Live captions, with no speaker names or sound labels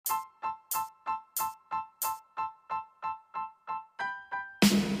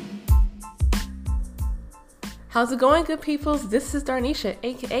How's it going, good peoples? This is Darnisha,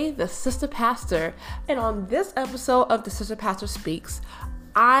 aka the Sister Pastor, and on this episode of the Sister Pastor Speaks,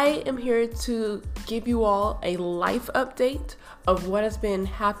 I am here to give you all a life update of what has been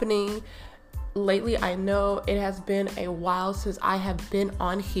happening lately. I know it has been a while since I have been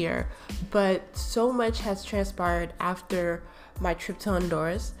on here, but so much has transpired after my trip to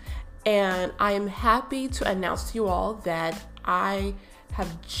Honduras, and I am happy to announce to you all that I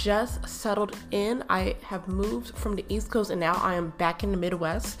have just settled in. I have moved from the East Coast and now I am back in the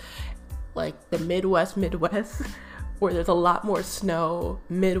Midwest, like the Midwest, where there's a lot more snow,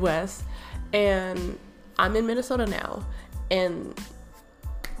 Midwest, and I'm in Minnesota now. And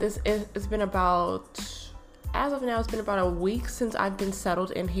it's been about, as of now, it's been about a week since I've been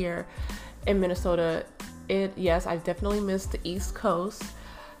settled in here in Minnesota. Yes, I've definitely missed the East Coast.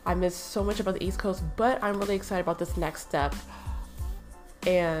 I miss so much about the East Coast, but I'm really excited about this next step.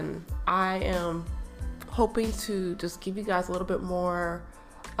 And I am hoping to just give you guys a little bit more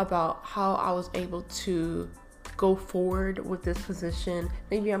about how I was able to go forward with this position.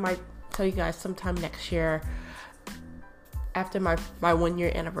 Maybe I might tell you guys sometime next year after my 1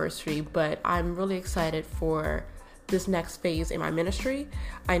 year anniversary, but I'm really excited for this next phase in my ministry.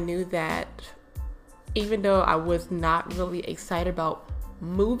 I knew that even though I was not really excited about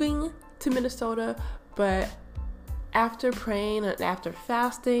moving to Minnesota, but after praying and after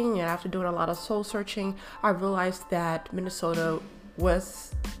fasting and after doing a lot of soul searching, I realized that Minnesota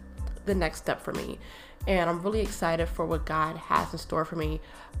was the next step for me. And I'm really excited for what God has in store for me.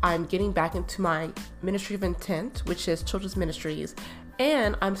 I'm getting back into my ministry of intent, which is children's ministries,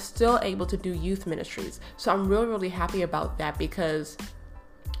 and I'm still able to do youth ministries. So I'm really, really happy about that, because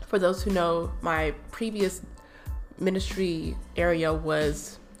for those who know, my previous ministry area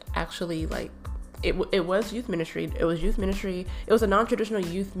was actually like, it was youth ministry. It was youth ministry. It was a non-traditional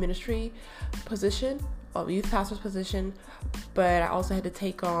youth ministry position, or youth pastor's position, but I also had to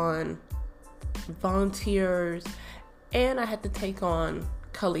take on volunteers and I had to take on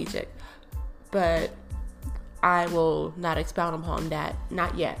collegiate, but I will not expound upon that,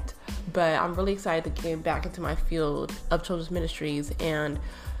 not yet. But I'm really excited to get back into my field of children's ministries, and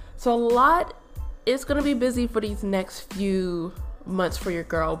so a lot is going to be busy for these next few months for your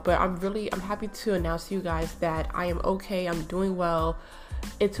girl, but I'm happy to announce to you guys that I am okay. I'm doing well.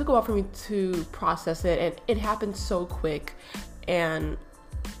 It took a while for me to process it, and it happened so quick. And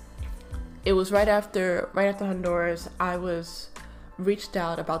it was right after Honduras, I was reached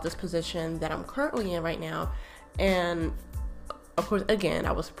out about this position that I'm currently in right now. And of course, again,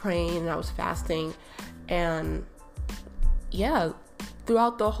 I was praying and I was fasting, and yeah,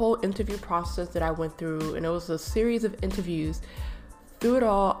 throughout the whole interview process that I went through, and it was a series of interviews, through it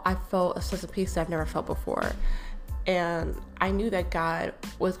all, I felt a sense of peace that I've never felt before. And I knew that God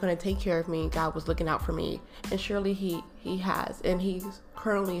was going to take care of me. God was looking out for me. And surely he has. And he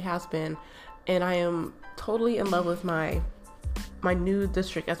currently has been. And I am totally in love with my new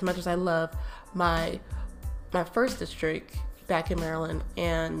district as much as I love my first district back in Maryland.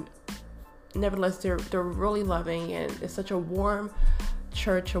 And nevertheless, they're really loving. And it's such a warm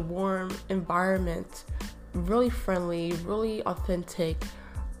church, a warm environment. Really friendly, really authentic,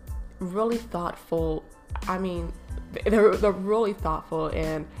 really thoughtful. I mean, they're really thoughtful,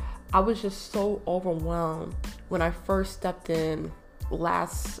 and I was just so overwhelmed when I first stepped in it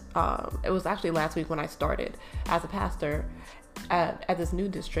was actually last week when I started as a pastor at this new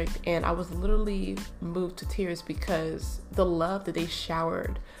district, and I was literally moved to tears because the love that they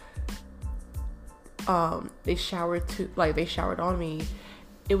showered on me.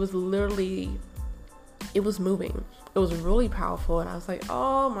 It was literally, it was moving. It was really powerful. And I was like,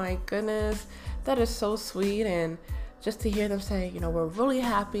 oh my goodness, that is so sweet. And just to hear them say, we're really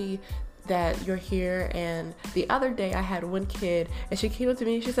happy that you're here. And the other day I had one kid, and she came up to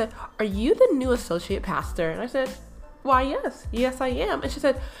me and she said, are you the new associate pastor? And I said, why, yes I am. And she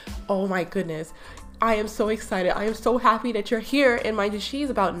said, oh my goodness, I am so excited. I am so happy that you're here. And mind you, she's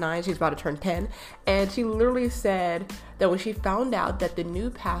about 9. She's about to turn 10. And she literally said that when she found out that the new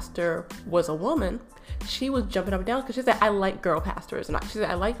pastor was a woman, she was jumping up and down because she said, I like girl pastors. And she said,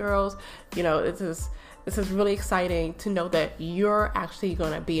 I like girls. This is really exciting to know that you're actually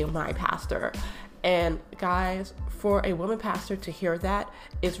going to be my pastor. And guys, for a woman pastor to hear that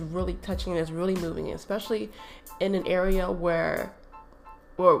is really touching and it's really moving, especially in an area where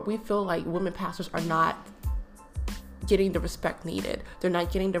we feel like women pastors are not getting the respect needed. They're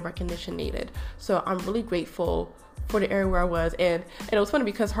not getting the recognition needed. So I'm really grateful for the area where I was. And it was funny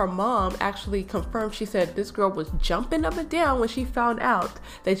because her mom actually confirmed. She said this girl was jumping up and down when she found out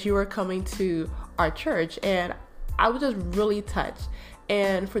that you were coming to our church. And I was just really touched.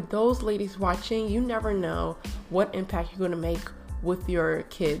 And for those ladies watching, you never know what impact you're going to make with your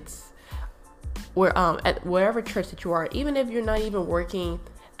kids, at wherever church that you are, even if you're not even working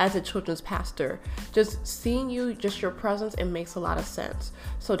as a children's pastor. Just seeing you, just your presence, it makes a lot of sense.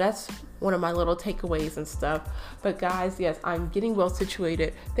 So that's one of my little takeaways and stuff. But guys, yes, I'm getting well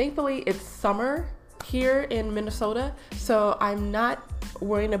situated. Thankfully, it's summer here in Minnesota, so I'm not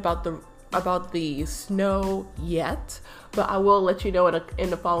worrying about the snow yet, but I will let you know in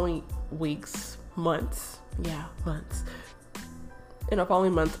the following months in the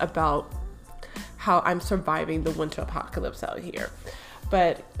following months about how I'm surviving the winter apocalypse out here.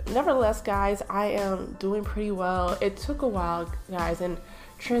 But nevertheless, guys, I am doing pretty well. It took a while, guys, and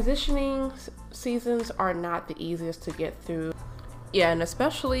transitioning seasons are not the easiest to get through. Yeah, and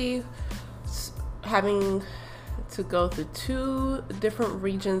especially having to go through 2 different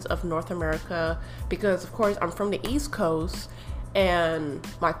regions of North America, because of course I'm from the East Coast and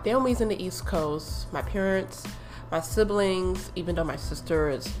my family's in the East Coast, my parents, my siblings, even though my sister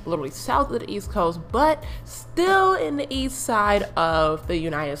is literally south of the East Coast, but still in the east side of the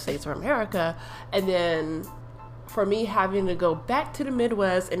United States of America. And then for me having to go back to the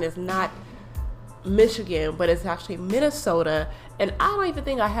Midwest, and it's not Michigan, but it's actually Minnesota, and I don't even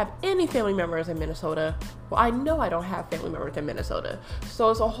think I have any family members in Minnesota. Well, I know I don't have family members in Minnesota, so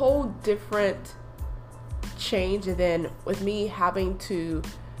it's a whole different change. And then with me having to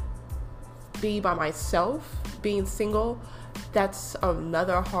be by myself, being single, that's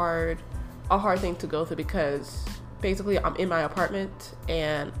another hard thing to go through, because basically I'm in my apartment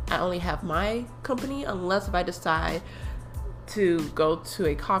and I only have my company, unless if I decide to go to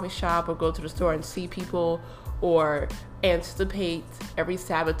a coffee shop or go to the store and see people, or anticipate every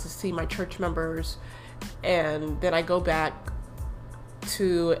Sabbath to see my church members, and then I go back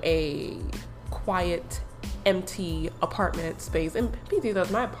to a quiet, empty apartment space. And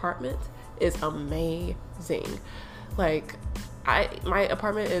because my apartment is amazing. Like, my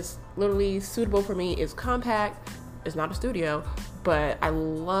apartment is literally suitable for me. It's compact. It's not a studio, but I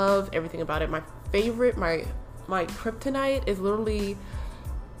love everything about it. My favorite, my kryptonite is literally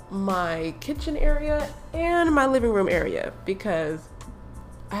my kitchen area and my living room area, because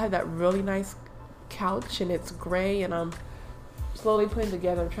I have that really nice couch and it's gray, and I'm slowly putting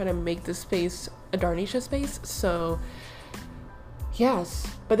together. I'm trying to make this space a Darnisha space. So yes,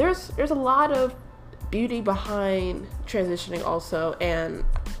 but there's a lot of beauty behind transitioning also. And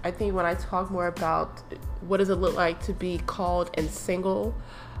I think when I talk more about what does it look like to be called and single,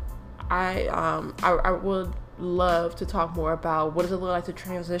 I would love to talk more about what does it look like to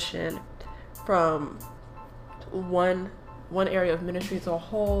transition from one area of ministry to a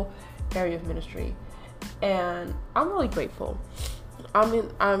whole area of ministry. And I'm really grateful.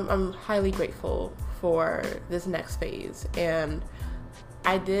 I'm highly grateful for this next phase. And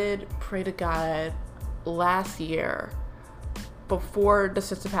I did pray to God last year, before the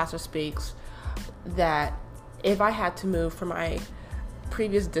Sister Pastor Speaks, that if I had to move from my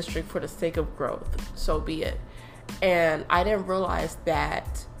previous district for the sake of growth, so be it. And I didn't realize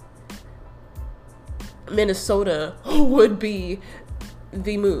that Minnesota would be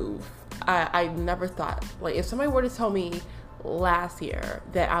the move. I never thought, like, if somebody were to tell me last year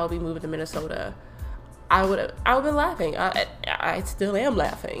that I would be moving to Minnesota, I would have been laughing. I still am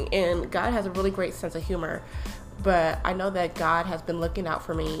laughing. And God has a really great sense of humor. But I know that God has been looking out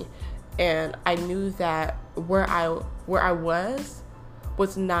for me, and I knew that where I was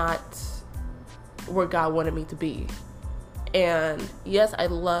not where God wanted me to be. And yes, I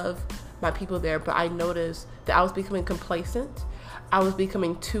love my people there, but I noticed that I was becoming complacent. I was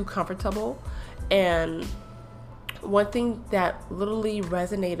becoming too comfortable. And one thing that literally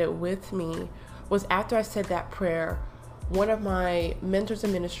resonated with me was after I said that prayer, one of my mentors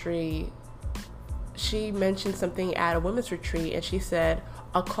in ministry, she mentioned something at a women's retreat, and she said,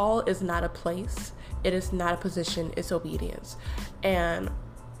 a call is not a place, it is not a position, it's obedience. And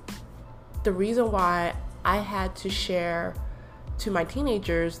the reason why I had to share to my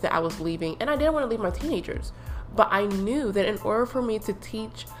teenagers that I was leaving, and I didn't want to leave my teenagers, but I knew that in order for me to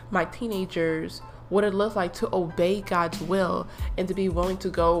teach my teenagers what it looks like to obey God's will and to be willing to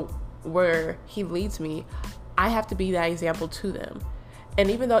go where He leads me, I have to be that example to them. And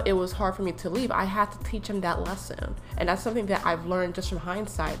even though it was hard for me to leave, I had to teach them that lesson. And that's something that I've learned just from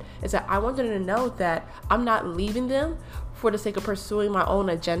hindsight, is that I wanted them to know that I'm not leaving them for the sake of pursuing my own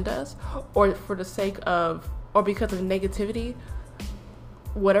agendas, or for the sake of, or because of negativity.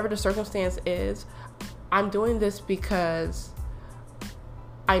 Whatever the circumstance is, I'm doing this because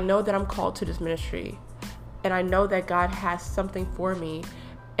I know that I'm called to this ministry, and I know that God has something for me.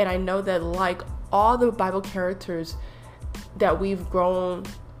 And I know that, like all the Bible characters, that we've grown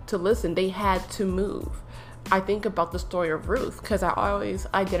to listen, they had to move. I think about the story of Ruth because I always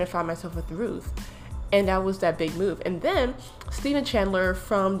identify myself with Ruth, and that was that big move. And then Stephen Chandler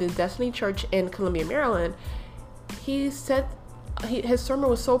from the Destiny Church in Columbia, Maryland, he said his sermon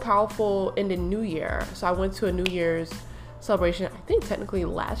was so powerful in the new year. So I went to a New Year's celebration, I think technically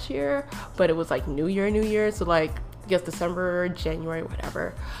last year, but it was like New Year. So like, I guess December, January,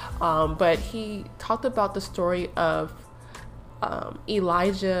 whatever. But he talked about the story of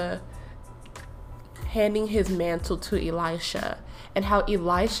Elijah handing his mantle to Elisha, and how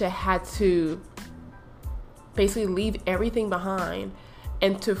Elisha had to basically leave everything behind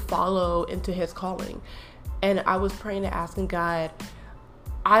and to follow into his calling. And I was praying and asking God,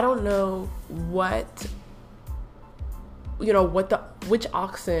 I don't know which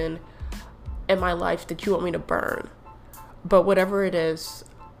oxen in my life that you want me to burn, but whatever it is,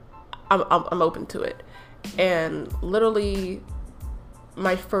 I'm open to it. And literally,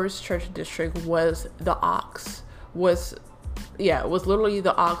 my first church district was the ox. Was literally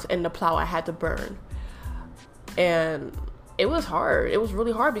the ox and the plow I had to burn. And it was hard. It was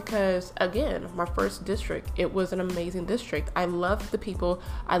really hard because, again, my first district, it was an amazing district. I love the people.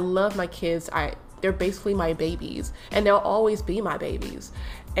 I love my kids. They're basically my babies, and they'll always be my babies.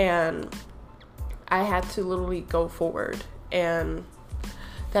 And I had to literally go forward. And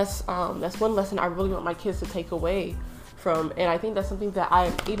that's one lesson I really want my kids to take away from. And I think that's something that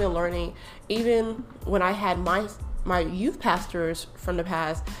I'm even learning, even when I had my youth pastors from the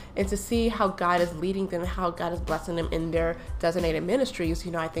past, and to see how God is leading them, how God is blessing them in their designated ministries.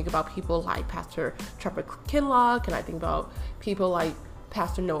 I think about people like Pastor Trevor Kinlock, and I think about people like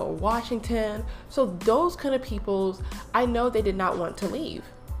Pastor Noah Washington. So those kind of people, I know they did not want to leave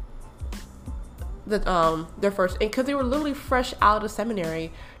their first, and because they were literally fresh out of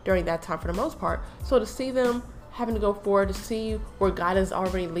seminary during that time for the most part. So to see them having to go forward, to see where God is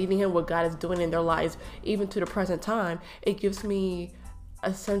already leading him, what God is doing in their lives, even to the present time, it gives me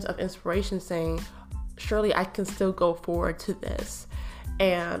a sense of inspiration, saying, surely I can still go forward to this.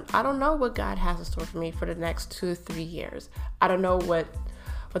 And I don't know what God has in store for me for the next 2 to 3 years. I don't know what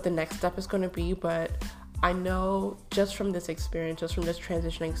the next step is going to be, but I know just from this experience, just from this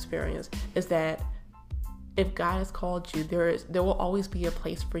transitioning experience, is that if God has called you, there will always be a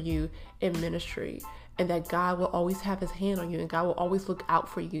place for you in ministry, and that God will always have his hand on you, and God will always look out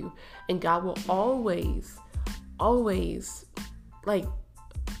for you, and God will always, like,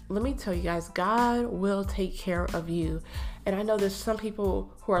 let me tell you guys, God will take care of you. And I know there's some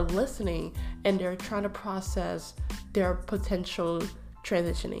people who are listening and they're trying to process their potential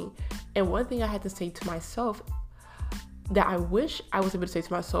transitioning. And one thing I had to say to myself that I wish I was able to say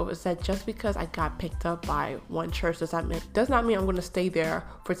to myself is that just because I got picked up by one church does not mean I'm going to stay there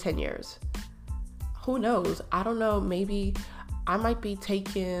for 10 years. Who knows? I don't know. Maybe I might be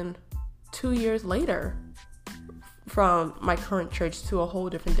taken 2 years later from my current church to a whole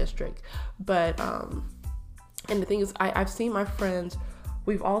different district. But, and the thing is, I've seen my friends,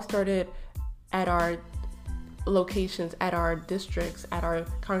 we've all started at our locations, at our districts, at our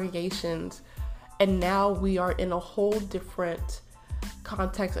congregations, and now we are in a whole different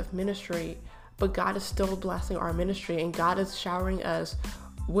context of ministry, but God is still blessing our ministry, and God is showering us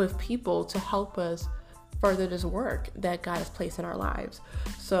with people to help us further this work that God has placed in our lives.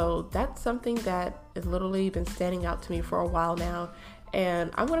 So that's something that has literally been standing out to me for a while now.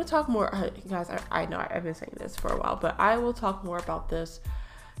 And I'm going to talk more, guys, I know I've been saying this for a while, but I will talk more about this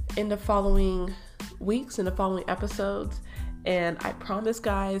in the following weeks, in the following episodes. And I promise,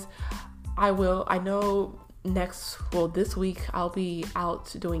 guys, I know this week I'll be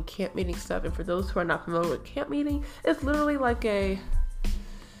out doing camp meeting stuff. And for those who are not familiar with camp meeting, it's literally like I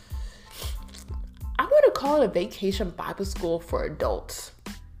want to call it a vacation Bible school for adults.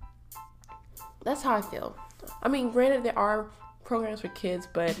 That's how I feel. I mean, granted, there are programs for kids,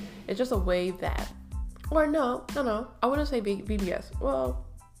 but it's just a way that, or no, I wouldn't say VBS. Well,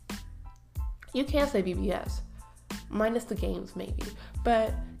 you can say VBS, minus the games maybe, but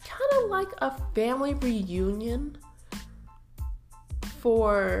kind of like a family reunion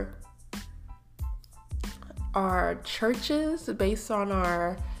for our churches based on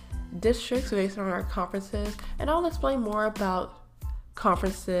our districts, based on our conferences. And I'll explain more about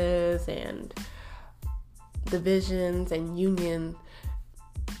conferences and divisions and union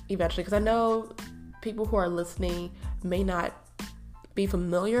eventually, because I know people who are listening may not be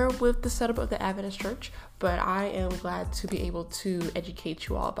familiar with the setup of the Adventist Church, but I am glad to be able to educate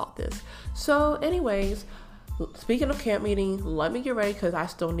you all about this. So anyways, speaking of camp meeting, let me get ready because I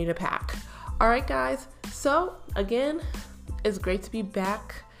still need a pack. All right, guys. So again, it's great to be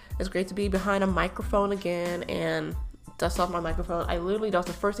back. It's great to be behind a microphone again and dust off my microphone. That was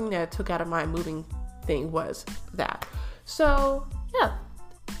the first thing that I took out of my moving thing was that. So yeah,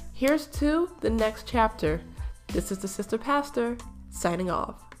 here's to the next chapter. This is the Sister Pastor signing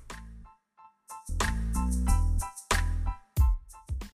off.